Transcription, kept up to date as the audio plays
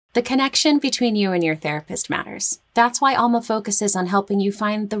The connection between you and your therapist matters. That's why Alma focuses on helping you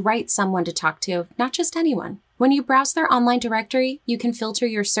find the right someone to talk to, not just anyone. When you browse their online directory, you can filter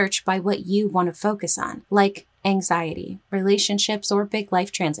your search by what you want to focus on, like anxiety, relationships, or big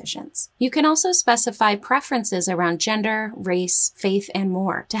life transitions. You can also specify preferences around gender, race, faith, and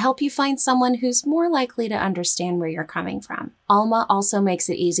more to help you find someone who's more likely to understand where you're coming from. Alma also makes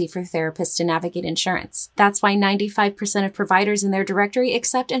it easy for therapists to navigate insurance. That's why 95% of providers in their directory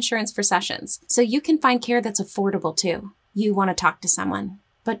accept insurance for sessions, so you can find care that's affordable too. You want to talk to someone,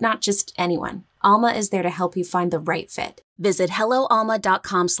 but not just anyone. Alma is there to help you find the right fit. Visit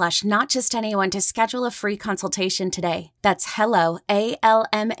helloalma.com/notjustanyone to schedule a free consultation today. That's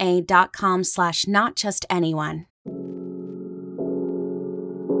helloalma.com/notjustanyone.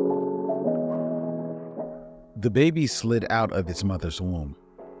 The baby slid out of its mother's womb.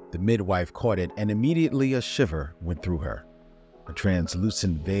 The midwife caught it, and immediately a shiver went through her. A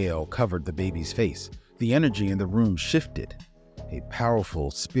translucent veil covered the baby's face. The energy in the room shifted. A powerful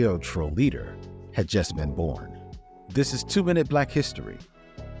spiritual leader had just been born. This is 2 Minute Black History,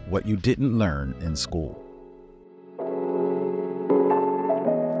 what you didn't learn in school.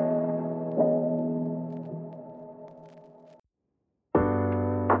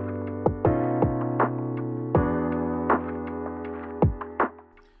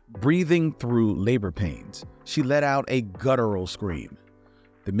 Breathing through labor pains, she let out a guttural scream.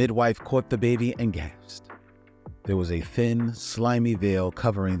 The midwife caught the baby and gasped. There was a thin, slimy veil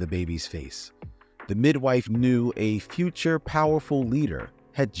covering the baby's face. The midwife knew a future powerful leader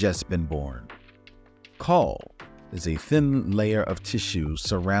had just been born. Caul is a thin layer of tissue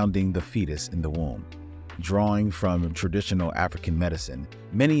surrounding the fetus in the womb. Drawing from traditional African medicine,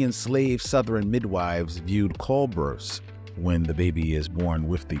 many enslaved Southern midwives viewed caul births, when the baby is born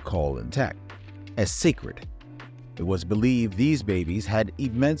with the caul intact, as sacred. It was believed these babies had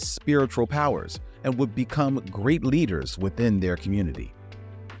immense spiritual powers and would become great leaders within their community.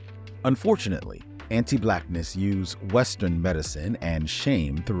 Unfortunately, anti-Blackness used Western medicine and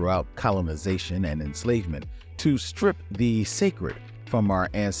shame throughout colonization and enslavement to strip the sacred from our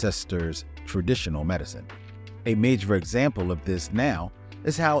ancestors' traditional medicine. A major example of this now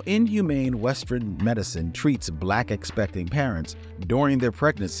is how inhumane Western medicine treats Black expecting parents during their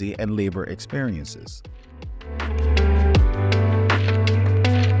pregnancy and labor experiences.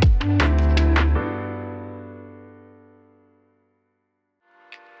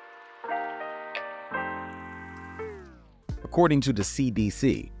 According to the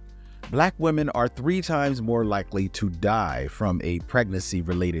CDC, Black women are 3 times more likely to die from a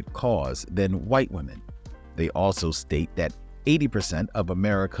pregnancy-related cause than white women. They also state that 80% of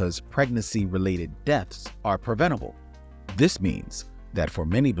America's pregnancy-related deaths are preventable. This means that for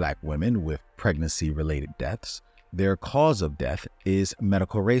many Black women with pregnancy-related deaths, their cause of death is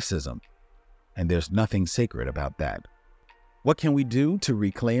medical racism, and there's nothing sacred about that. What can we do to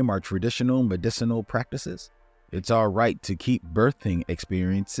reclaim our traditional medicinal practices? It's our right to keep birthing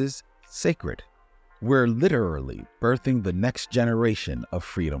experiences sacred. We're literally birthing the next generation of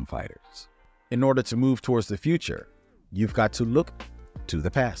freedom fighters. In order to move towards the future, you've got to look to the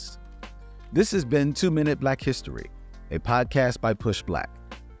past. This has been 2 Minute Black History, a podcast by Push Black.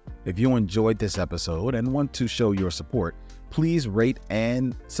 If you enjoyed this episode and want to show your support, please rate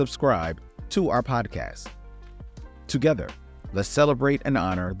and subscribe to our podcast. Together, let's celebrate and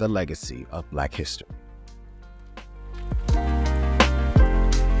honor the legacy of Black history.